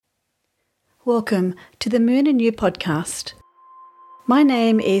Welcome to the Moon and You podcast. My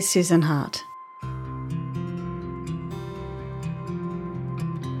name is Susan Hart.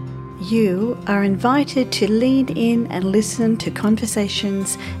 You are invited to lean in and listen to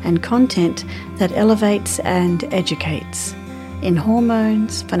conversations and content that elevates and educates in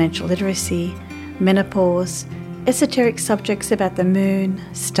hormones, financial literacy, menopause, esoteric subjects about the moon,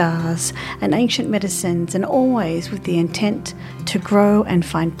 stars, and ancient medicines, and always with the intent to grow and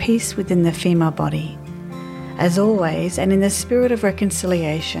find peace within the female body. As always, and in the spirit of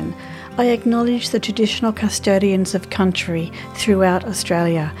reconciliation, I acknowledge the traditional custodians of country throughout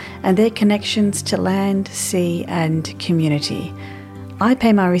Australia and their connections to land, sea, and community. I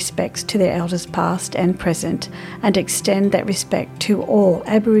pay my respects to their elders past and present and extend that respect to all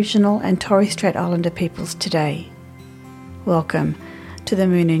Aboriginal and Torres Strait Islander peoples today. Welcome to the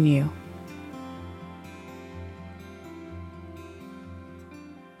Moon and You.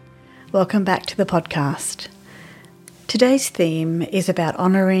 Welcome back to the podcast. Today's theme is about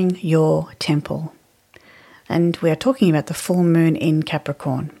honouring your temple, and we are talking about the full moon in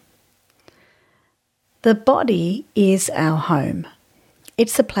Capricorn. The body is our home.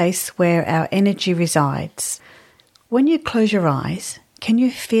 It's the place where our energy resides. When you close your eyes, can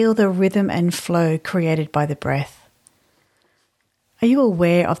you feel the rhythm and flow created by the breath? Are you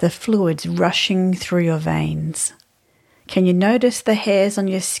aware of the fluids rushing through your veins? Can you notice the hairs on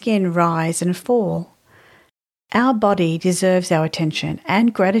your skin rise and fall? Our body deserves our attention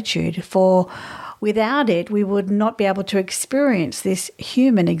and gratitude, for without it we would not be able to experience this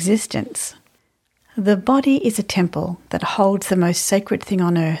human existence. The body is a temple that holds the most sacred thing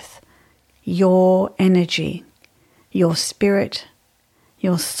on earth, your energy, your spirit,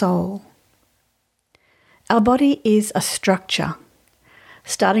 your soul. Our body is a structure,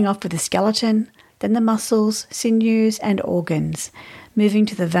 starting off with the skeleton, then the muscles, sinews, and organs, moving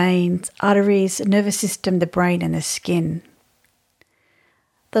to the veins, arteries, nervous system, the brain, and the skin.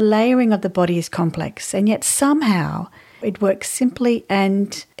 The layering of the body is complex, and yet somehow it works simply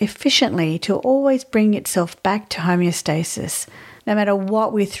and efficiently to always bring itself back to homeostasis, no matter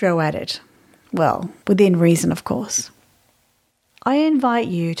what we throw at it. Well, within reason, of course. I invite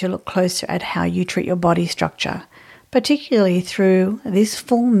you to look closer at how you treat your body structure, particularly through this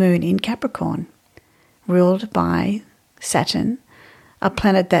full moon in Capricorn, ruled by Saturn, a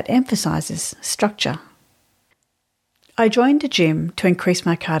planet that emphasizes structure. I joined a gym to increase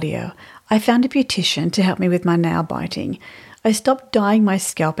my cardio. I found a beautician to help me with my nail biting. I stopped dyeing my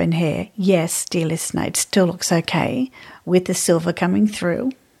scalp and hair. Yes, dear listener, it still looks okay, with the silver coming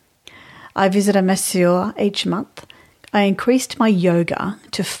through. I visit a masseur each month. I increased my yoga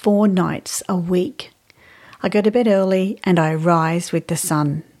to 4 nights a week. I go to bed early and I rise with the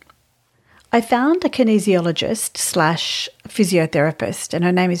sun. I found a kinesiologist/physiotherapist, and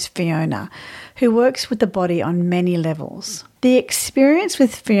her name is Fiona, who works with the body on many levels. The experience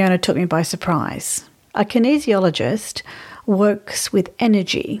with Fiona took me by surprise. A kinesiologist works with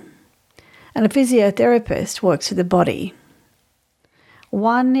energy, and a physiotherapist works with the body.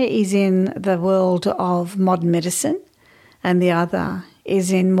 One is in the world of modern medicine, and the other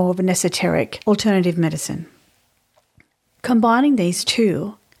is in more of an esoteric alternative medicine. Combining these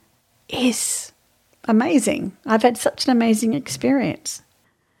two is amazing. I've had such an amazing experience.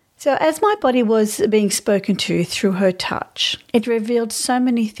 So as my body was being spoken to through her touch, it revealed so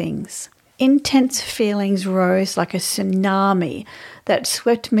many things. Intense feelings rose like a tsunami that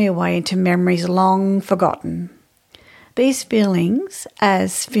swept me away into memories long forgotten. These feelings,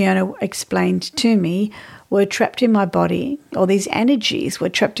 as Fiona explained to me, were trapped in my body, or these energies were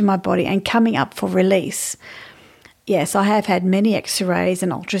trapped in my body and coming up for release. Yes, I have had many x-rays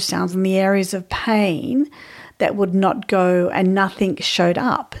and ultrasounds in the areas of pain that would not go and nothing showed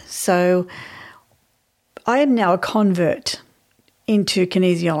up. So I am now a convert into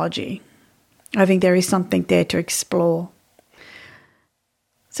kinesiology. I think there is something there to explore.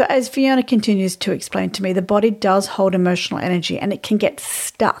 So as Fiona continues to explain to me, the body does hold emotional energy and it can get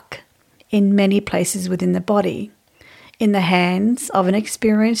stuck in many places within the body. In the hands of an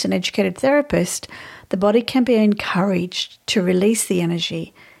experienced and educated therapist, the body can be encouraged to release the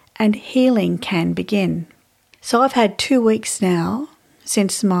energy and healing can begin. So I've had 2 weeks now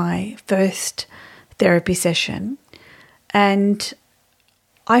since my first therapy session, and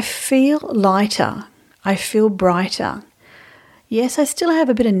I feel lighter. I feel brighter. Yes, I still have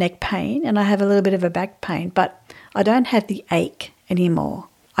a bit of neck pain and I have a little bit of a back pain, but I don't have the ache anymore.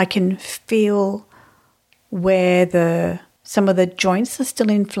 I can feel where some of the joints are still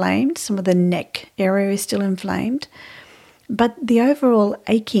inflamed, some of the neck area is still inflamed, but the overall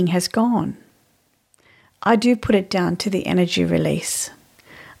aching has gone. I do put it down to the energy release.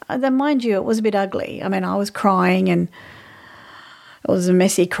 Then mind you, it was a bit ugly. I mean, I was crying and it was a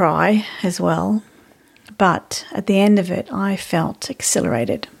messy cry as well. But at the end of it, I felt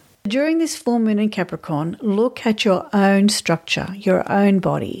exhilarated. During this full moon in Capricorn, look at your own structure, your own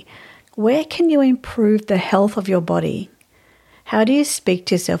body. Where can you improve the health of your body? How do you speak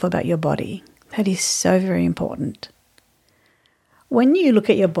to yourself about your body? That is so very important. When you look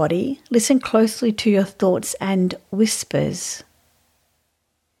at your body, listen closely to your thoughts and whispers.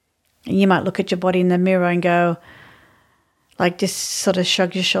 And you might look at your body in the mirror and go, like just sort of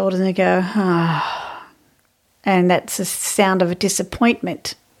shrug your shoulders and go, ah. And that's a sound of a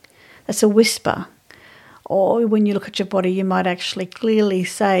disappointment. That's a whisper. Or when you look at your body, you might actually clearly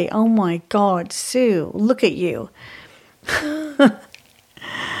say, oh my God, Sue, look at you.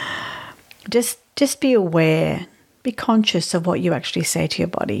 Just be aware, be conscious of what you actually say to your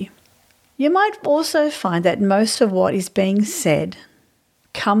body. You might also find that most of what is being said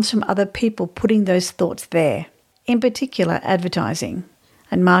comes from other people putting those thoughts there, in particular advertising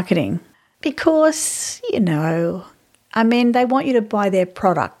and marketing. Because, they want you to buy their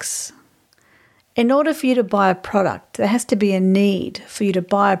products. In order for you to buy a product, there has to be a need for you to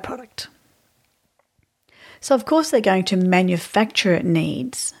buy a product. So, of course, they're going to manufacture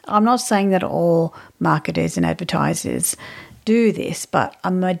needs. I'm not saying that all marketers and advertisers do this, but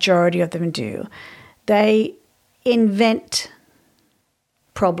a majority of them do. They invent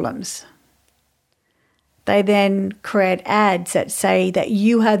problems. They then create ads that say that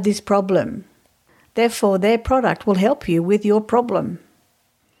you have this problem. Therefore, their product will help you with your problem,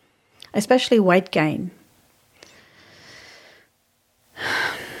 especially weight gain.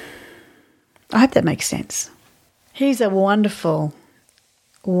 I hope that makes sense. Here's a wonderful,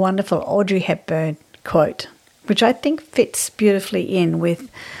 wonderful Audrey Hepburn quote, which I think fits beautifully in with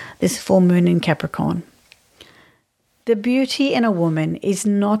this full moon in Capricorn. The beauty in a woman is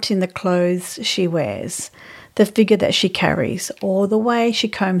not in the clothes she wears, the figure that she carries, or the way she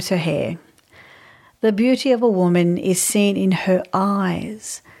combs her hair. The beauty of a woman is seen in her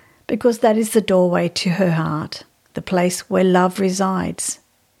eyes, because that is the doorway to her heart, the place where love resides.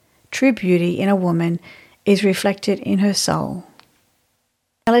 True beauty in a woman is reflected in her soul.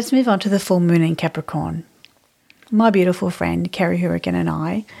 Now let's move on to the full moon in Capricorn. My beautiful friend Kerry Hurricane and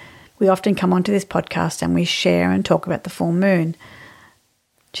I, we often come onto this podcast and we share and talk about the full moon.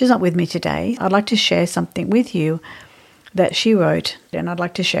 She's not with me today. I'd like to share something with you that she wrote, and I'd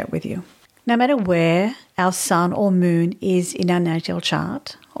like to share it with you. No matter where our sun or moon is in our natal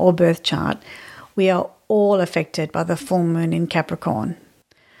chart or birth chart, we are all affected by the full moon in Capricorn.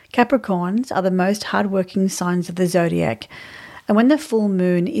 Capricorns are the most hardworking signs of the zodiac, and when the full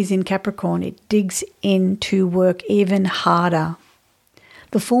moon is in Capricorn, it digs in to work even harder.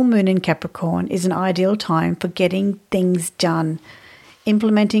 The full moon in Capricorn is an ideal time for getting things done,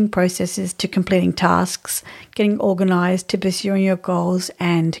 implementing processes to completing tasks, getting organised to pursuing your goals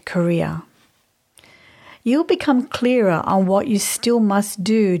and career. You'll become clearer on what you still must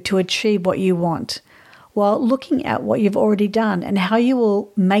do to achieve what you want, while looking at what you've already done and how you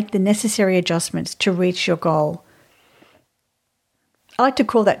will make the necessary adjustments to reach your goal. I like to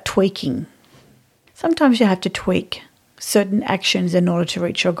call that tweaking. Sometimes you have to tweak certain actions in order to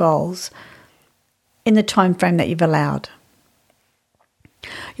reach your goals in the time frame that you've allowed.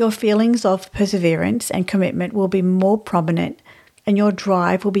 Your feelings of perseverance and commitment will be more prominent, and your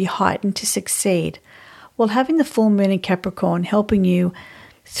drive will be heightened to succeed, while having the full moon in Capricorn helping you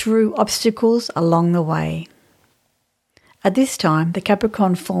through obstacles along the way. At this time, the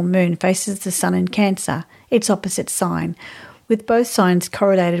Capricorn full moon faces the sun in Cancer, its opposite sign, with both signs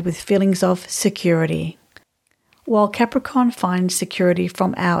correlated with feelings of security. While Capricorn finds security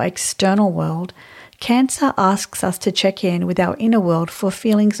from our external world, Cancer asks us to check in with our inner world for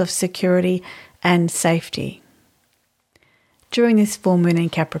feelings of security and safety. During this full moon in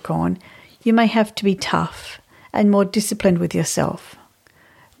Capricorn, you may have to be tough and more disciplined with yourself.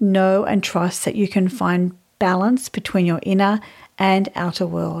 Know and trust that you can find balance between your inner and outer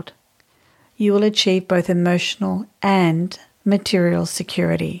world. You will achieve both emotional and material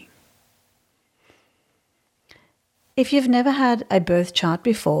security. If you've never had a birth chart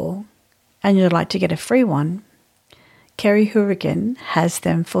before and you'd like to get a free one, Kerry Hurricane has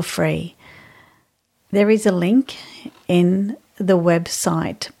them for free. There is a link in the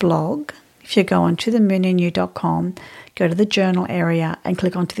website blog. If you go on to themooninyu.com, go to the journal area and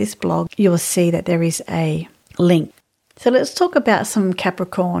click onto this blog, you will see that there is a link. So let's talk about some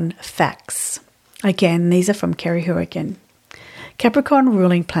Capricorn facts. Again, these are from Kerry Hurricane. Capricorn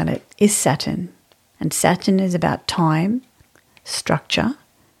ruling planet is Saturn, and Saturn is about time, structure,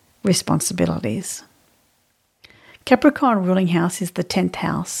 responsibilities. Capricorn ruling house is the 10th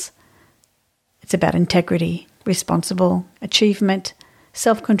house. It's about integrity, responsible, achievement,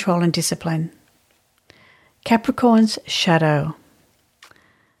 self-control and discipline. Capricorn's shadow.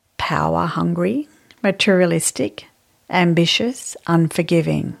 Power hungry, materialistic, ambitious,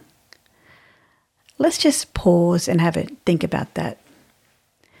 unforgiving. Let's just pause and have a think about that.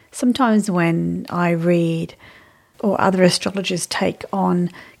 Sometimes when I read or other astrologers take on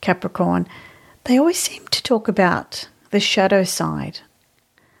Capricorn, they always seem to talk about the shadow side,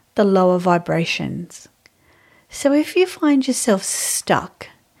 the lower vibrations. So if you find yourself stuck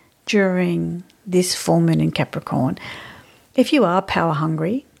during this full moon in Capricorn, if you are power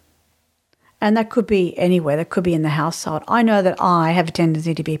hungry, and that could be anywhere, that could be in the household. I know that I have a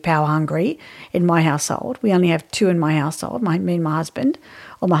tendency to be power hungry in my household. We only have 2 in my household, me and my husband,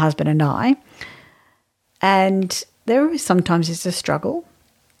 or my husband and I. And there sometimes is a struggle.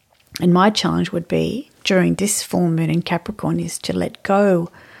 And my challenge would be, during this full moon in Capricorn, is to let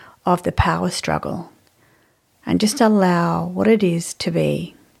go of the power struggle and just allow what it is to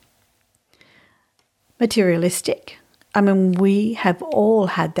be. Materialistic. I mean, we have all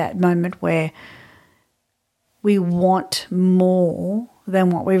had that moment where we want more than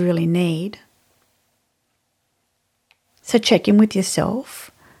what we really need. So check in with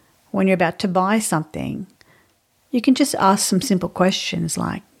yourself when you're about to buy something. You can just ask some simple questions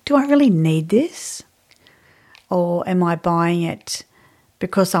like, do I really need this? Or am I buying it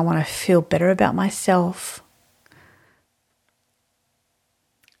because I want to feel better about myself?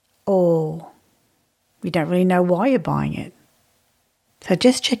 Or you don't really know why you're buying it. So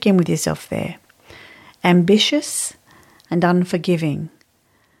just check in with yourself there. Ambitious and unforgiving.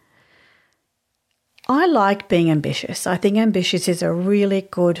 I like being ambitious. I think ambitious is a really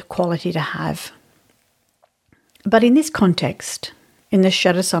good quality to have. But in this context, in the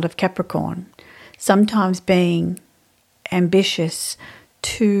shadow side of Capricorn, sometimes being ambitious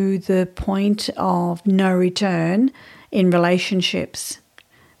to the point of no return in relationships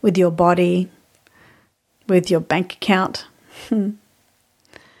with your body, with your bank account. Being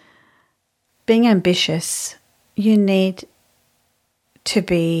ambitious, you need to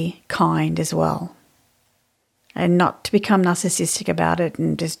be kind as well, and not to become narcissistic about it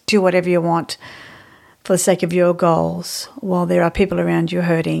and just do whatever you want for the sake of your goals while there are people around you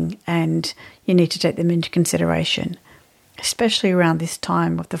hurting, and you need to take them into consideration, especially around this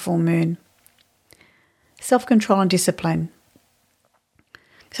time of the full moon. Self-control and discipline.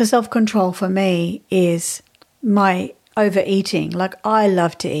 So self-control for me is my overeating. Like, I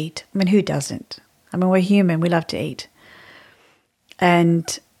love to eat. I mean, who doesn't? I mean, we're human. We love to eat.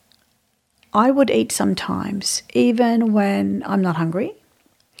 And I would eat sometimes, even when I'm not hungry,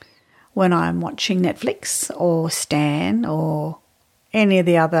 when I'm watching Netflix or Stan or any of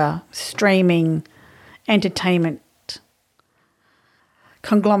the other streaming entertainment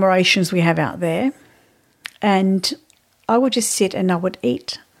conglomerations we have out there. And I would just sit and I would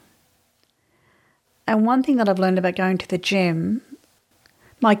eat. And one thing that I've learned about going to the gym,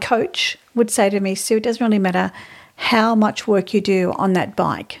 my coach would say to me, Sue, it doesn't really matter how much work you do on that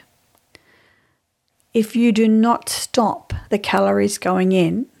bike. If you do not stop the calories going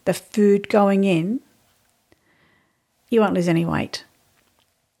in, the food going in, you won't lose any weight.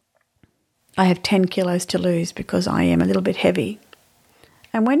 I have 10 kilos to lose because I am a little bit heavy.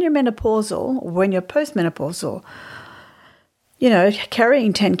 And when you're menopausal, or when you're postmenopausal,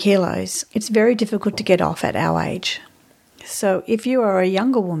 carrying 10 kilos, it's very difficult to get off at our age. So if you are a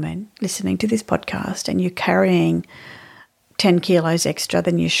younger woman listening to this podcast and you're carrying 10 kilos extra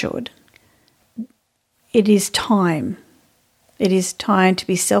than you should, it is time. It is time to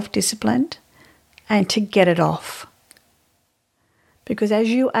be self-disciplined and to get it off. Because as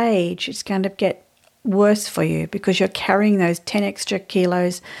you age, it's going to get worse for you because you're carrying those 10 extra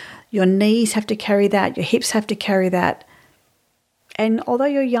kilos. Your knees have to carry that. Your hips have to carry that. And although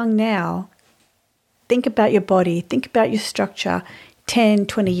you're young now, think about your body, think about your structure 10,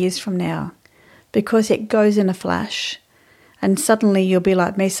 20 years from now, because it goes in a flash. And suddenly you'll be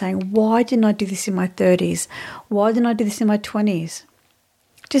like me saying, why didn't I do this in my 30s? Why didn't I do this in my 20s?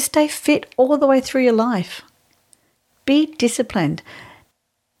 Just stay fit all the way through your life. Be disciplined.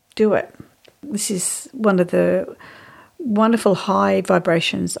 Do it. This is one of the wonderful high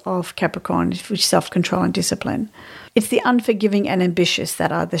vibrations of Capricorn, which is self-control and discipline. It's the unforgiving and ambitious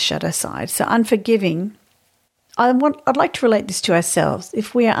that are the shadow side. So unforgiving, I'd like to relate this to ourselves.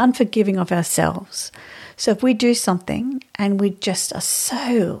 If we are unforgiving of ourselves, so if we do something and we just are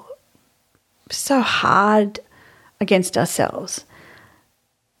so hard against ourselves,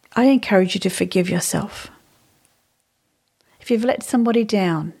 I encourage you to forgive yourself. If you've let somebody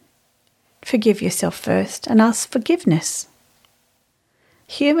down, forgive yourself first and ask forgiveness.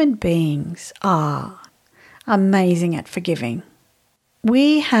 Human beings are amazing at forgiving.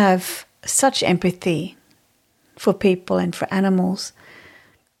 We have such empathy for people and for animals.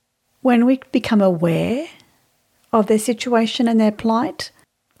 When we become aware of their situation and their plight,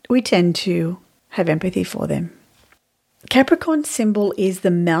 we tend to have empathy for them. Capricorn symbol is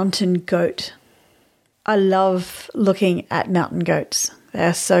the mountain goat. I love looking at mountain goats. They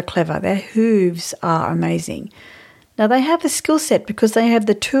are so clever. Their hooves are amazing. Now they have the skill set because they have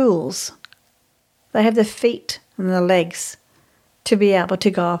the tools. They have the feet and the legs to be able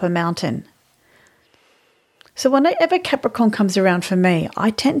to go up a mountain. So whenever Capricorn comes around for me,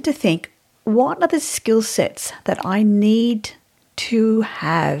 I tend to think, what are the skill sets that I need to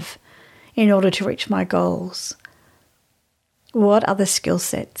have in order to reach my goals? What are the skill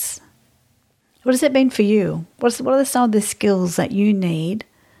sets? What does it mean for you? What are some of the skills that you need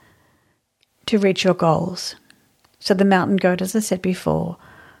to reach your goals? So the mountain goat, as I said before,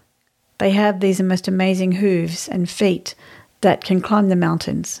 they have these most amazing hooves and feet that can climb the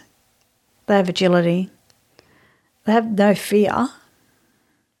mountains. They have agility. They have no fear.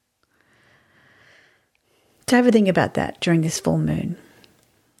 So have a think about that during this full moon.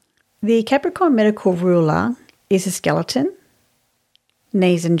 The Capricorn medical ruler is a skeleton,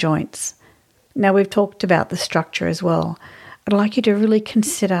 knees and joints. Now we've talked about the structure as well. I'd like you to really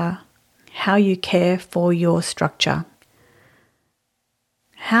consider how you care for your structure.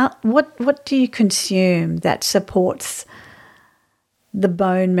 What do you consume that supports the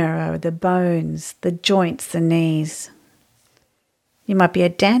bone marrow, the bones, the joints, the knees? You might be a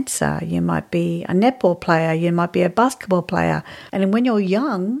dancer, you might be a netball player, you might be a basketball player. And when you're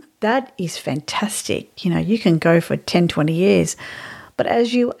young, that is fantastic. You can go for 10, 20 years. But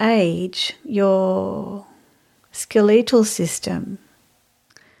as you age, your skeletal system,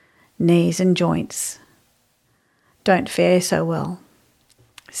 knees and joints, don't fare so well.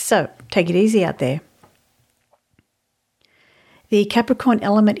 So take it easy out there. The Capricorn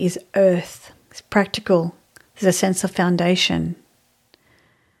element is earth. It's practical. There's a sense of foundation.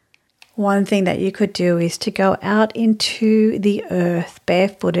 One thing that you could do is to go out into the earth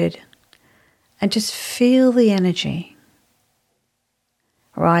barefooted and just feel the energy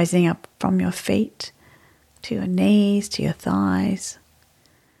rising up from your feet to your knees, to your thighs,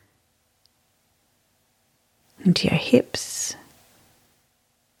 into your hips,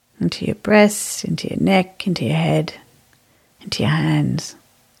 into your breasts, into your neck, into your head, into your hands.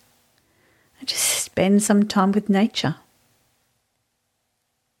 And just spend some time with nature.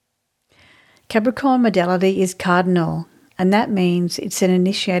 Capricorn modality is cardinal, and that means it's an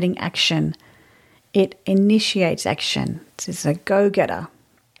initiating action. It initiates action. It's a go-getter.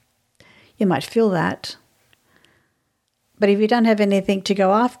 You might feel that. But if you don't have anything to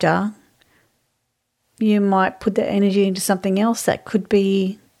go after, you might put that energy into something else that could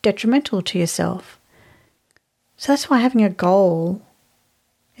be detrimental to yourself. So that's why having a goal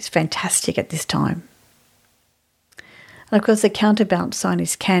is fantastic at this time. And of course, the counterbalance sign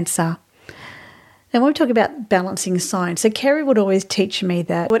is Cancer. And when we talk about balancing signs, so Kerry would always teach me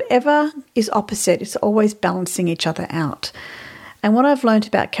that whatever is opposite is always balancing each other out. And what I've learned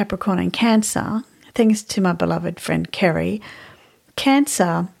about Capricorn and Cancer, thanks to my beloved friend Kerry,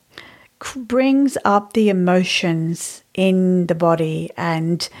 Cancer brings up the emotions in the body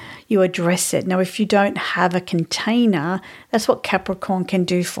and you address it. Now, if you don't have a container, that's what Capricorn can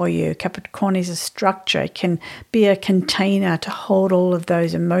do for you. Capricorn is a structure. It can be a container to hold all of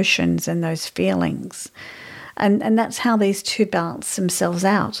those emotions and those feelings. And that's how these two balance themselves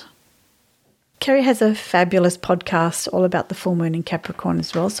out. Kerry has a fabulous podcast all about the full moon in Capricorn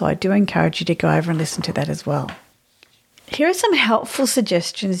as well, so I do encourage you to go over and listen to that as well. Here are some helpful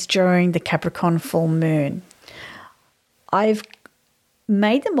suggestions during the Capricorn full moon. I've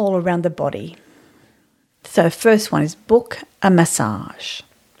made them all around the body. So the first one is book a massage.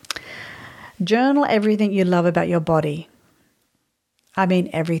 Journal everything you love about your body. I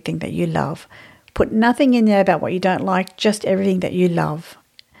mean everything that you love. Put nothing in there about what you don't like, just everything that you love.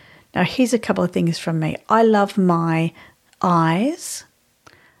 Now here's a couple of things from me. I love my eyes.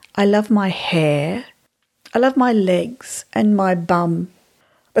 I love my hair. I love my legs and my bum.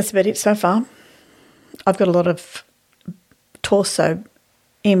 That's about it so far. I've got a lot of torso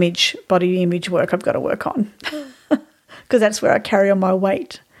image, body image work I've got to work on because that's where I carry all my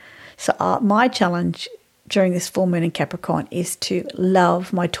weight. So my challenge during this full moon in Capricorn is to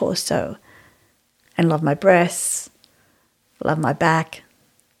love my torso and love my breasts, love my back,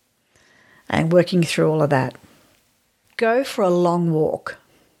 and working through all of that. Go for a long walk.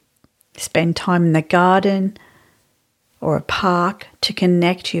 Spend time in the garden or a park to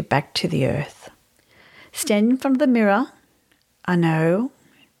connect you back to the earth. Stand in front of the mirror. I know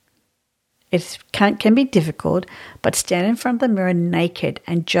it can be difficult, but stand in front of the mirror naked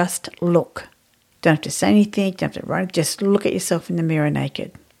and just look. Don't have to say anything, don't have to write, just look at yourself in the mirror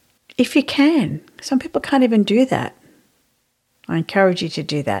naked. If you can. Some people can't even do that. I encourage you to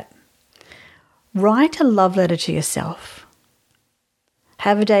do that. Write a love letter to yourself.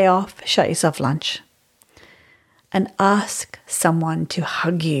 Have a day off, shut yourself lunch. And ask someone to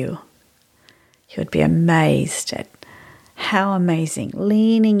hug you. You would be amazed at how amazing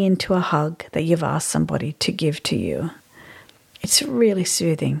leaning into a hug that you've asked somebody to give to you. It's really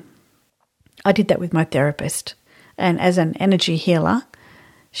soothing. I did that with my therapist. And as an energy healer,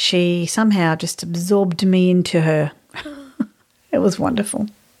 she somehow just absorbed me into her. It was wonderful.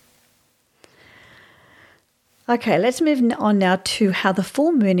 Okay, let's move on now to how the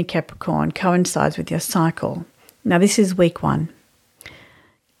full moon in Capricorn coincides with your cycle. Now, this is week 1.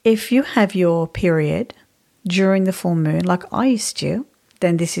 If you have your period during the full moon, like I used to,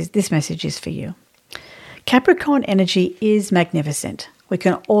 then this message is for you. Capricorn energy is magnificent. We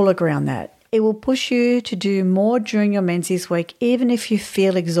can all agree on that. It will push you to do more during your menses week, even if you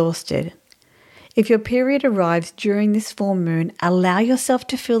feel exhausted. If your period arrives during this full moon, allow yourself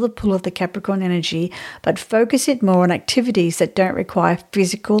to feel the pull of the Capricorn energy, but focus it more on activities that don't require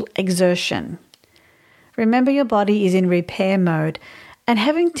physical exertion. Remember, your body is in repair mode, and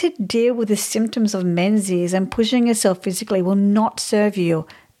having to deal with the symptoms of menses and pushing yourself physically will not serve you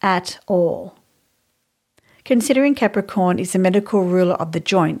at all. Considering Capricorn is the medical ruler of the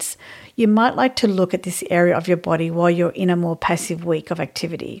joints, you might like to look at this area of your body while you're in a more passive week of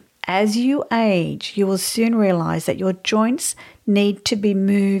activity. As you age, you will soon realize that your joints need to be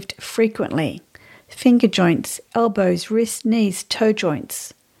moved frequently. Finger joints, elbows, wrists, knees, toe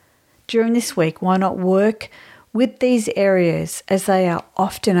joints. During this week, why not work with these areas as they are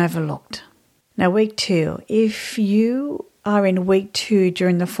often overlooked? Now, week 2. If you are in week 2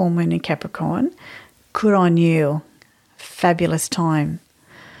 during the full moon in Capricorn, good on you. Fabulous time.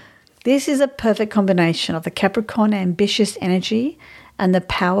 This is a perfect combination of the Capricorn ambitious energy and the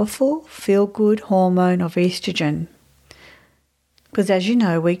powerful feel-good hormone of estrogen. Because as you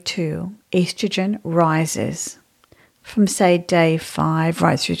know, week 2, estrogen rises from, say, day 5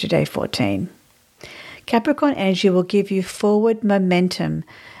 right through to day 14. Capricorn energy will give you forward momentum,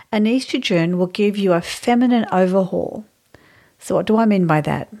 and estrogen will give you a feminine overhaul. So what do I mean by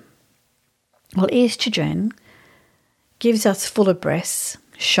that? Well, estrogen gives us fuller breasts,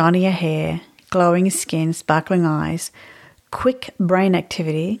 shinier hair, glowing skin, sparkling eyes, quick brain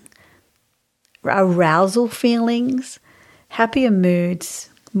activity, arousal feelings, happier moods,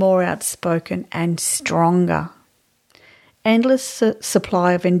 more outspoken and stronger. Endless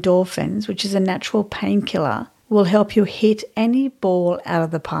supply of endorphins, which is a natural painkiller, will help you hit any ball out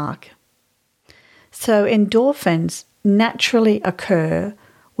of the park. So endorphins naturally occur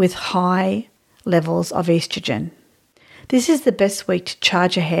with high levels of estrogen. This is the best week to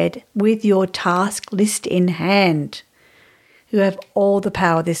charge ahead with your task list in hand. You have all the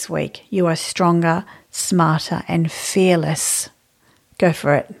power this week. You are stronger, smarter, and fearless. Go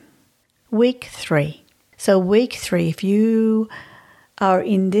for it. Week 3. So week 3, if you are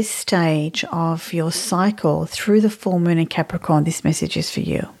in this stage of your cycle through the full moon in Capricorn, this message is for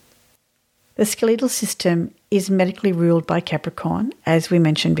you. The skeletal system is medically ruled by Capricorn, as we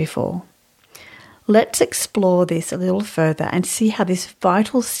mentioned before. Let's explore this a little further and see how this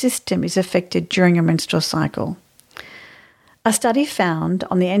vital system is affected during a menstrual cycle. A study found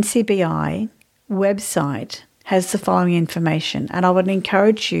on the NCBI website has the following information, and I would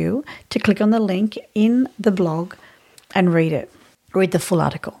encourage you to click on the link in the blog and read it. Read the full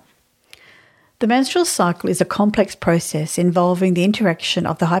article. The menstrual cycle is a complex process involving the interaction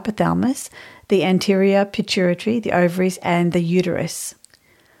of the hypothalamus, the anterior pituitary, the ovaries, and the uterus.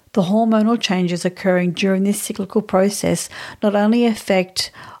 The hormonal changes occurring during this cyclical process not only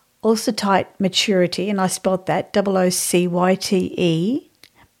affect oocyte maturity, and I spelled that OOCYTE,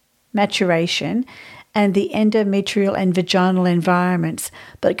 maturation, and the endometrial and vaginal environments,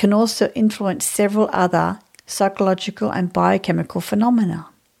 but can also influence several other psychological and biochemical phenomena.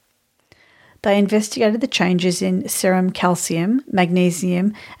 They investigated the changes in serum calcium,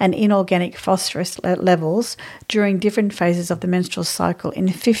 magnesium, and inorganic phosphorus levels during different phases of the menstrual cycle in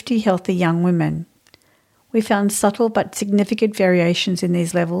 50 healthy young women. We found subtle but significant variations in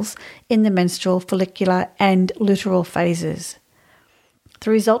these levels in the menstrual, follicular, and luteal phases.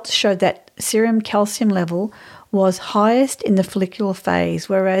 The results showed that serum calcium level was highest in the follicular phase,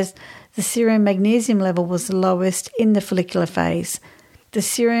 whereas the serum magnesium level was the lowest in the follicular phase. The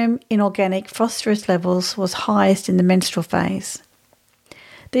serum inorganic phosphorus levels was highest in the menstrual phase.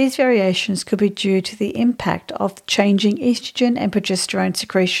 These variations could be due to the impact of changing estrogen and progesterone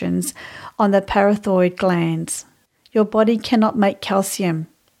secretions on the parathyroid glands. Your body cannot make calcium,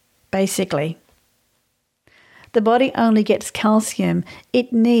 basically. The body only gets calcium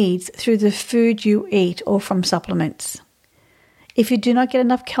it needs through the food you eat or from supplements. If you do not get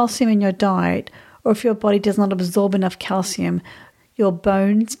enough calcium in your diet, or if your body does not absorb enough calcium, your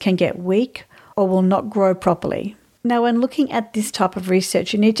bones can get weak or will not grow properly. Now, when looking at this type of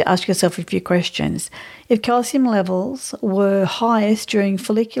research, you need to ask yourself a few questions. If calcium levels were highest during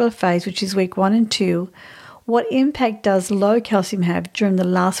follicular phase, which is week 1 and 2, what impact does low calcium have during the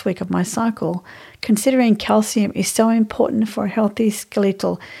last week of my cycle? Considering calcium is so important for a healthy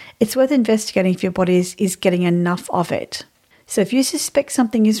skeletal, it's worth investigating if your body is getting enough of it. So if you suspect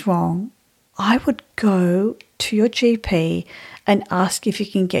something is wrong, I would go to your GP and ask if you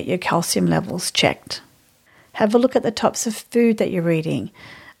can get your calcium levels checked. Have a look at the types of food that you're eating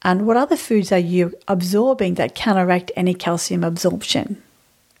and what other foods are you absorbing that counteract any calcium absorption.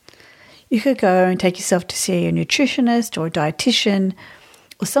 You could go and take yourself to see a nutritionist or a dietitian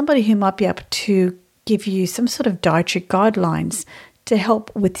or somebody who might be able to give you some sort of dietary guidelines to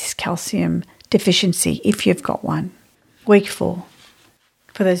help with this calcium deficiency if you've got one. Week 4.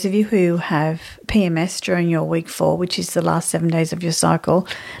 For those of you who have PMS during your week 4, which is the last 7 days of your cycle,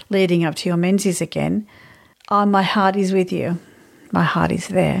 leading up to your menses again, my heart is with you. My heart is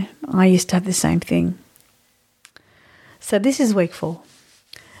there. I used to have the same thing. So this is week 4.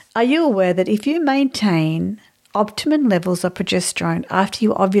 Are you aware that if you maintain optimum levels of progesterone after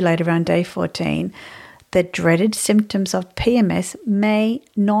you ovulate around day 14, the dreaded symptoms of PMS may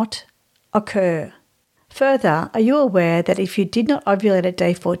not occur? Further, are you aware that if you did not ovulate at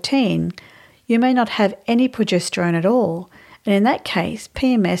day 14, you may not have any progesterone at all? And in that case,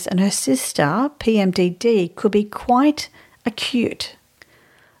 PMS and her sister, PMDD, could be quite acute.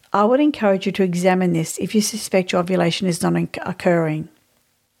 I would encourage you to examine this if you suspect your ovulation is not occurring.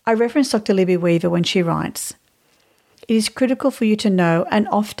 I reference Dr. Libby Weaver when she writes, "It is critical for you to know, and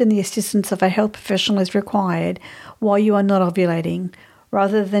often the assistance of a health professional is required while you are not ovulating,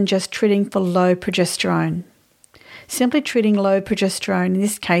 rather than just treating for low progesterone. Simply treating low progesterone in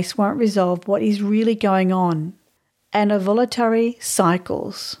this case won't resolve what is really going on. Anovulatory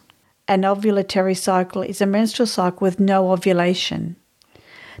cycles. An ovulatory cycle is a menstrual cycle with no ovulation.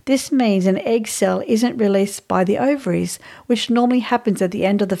 This means an egg cell isn't released by the ovaries, which normally happens at the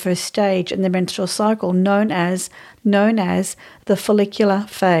end of the first stage in the menstrual cycle, known as the follicular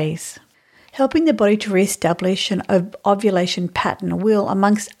phase. Helping the body to re-establish an ovulation pattern will,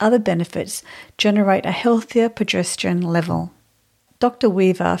 amongst other benefits, generate a healthier progesterone level." Dr.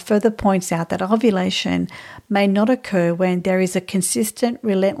 Weaver further points out that ovulation may not occur when there is a consistent,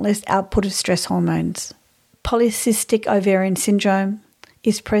 relentless output of stress hormones. Polycystic ovarian syndrome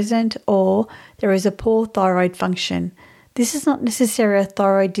is present, or there is a poor thyroid function. This is not necessarily a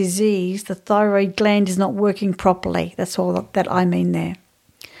thyroid disease. The thyroid gland is not working properly. That's all that I mean there.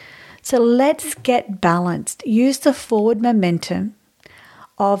 So let's get balanced. Use the forward momentum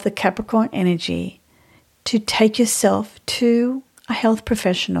of the Capricorn energy to take yourself to a health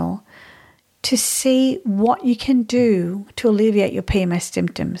professional to see what you can do to alleviate your PMS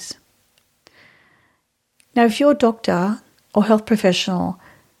symptoms. Now, if your doctor or health professional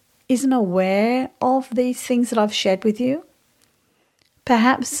isn't aware of these things that I've shared with you,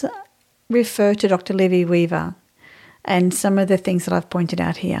 perhaps refer to Dr. Libby Weaver and some of the things that I've pointed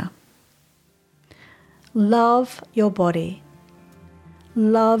out here. Love your body.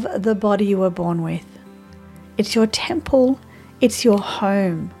 Love the body you were born with. It's your temple. It's your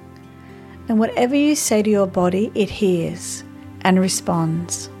home. And whatever you say to your body, it hears and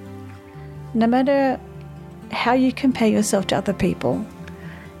responds. No matter how you compare yourself to other people,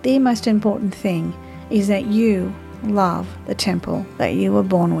 the most important thing is that you love the temple that you were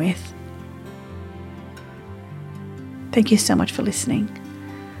born with. Thank you so much for listening.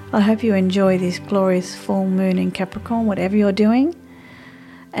 I hope you enjoy this glorious full moon in Capricorn, whatever you're doing.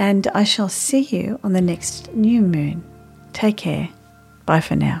 And I shall see you on the next new moon. Take care. Bye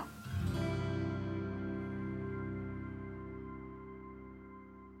for now.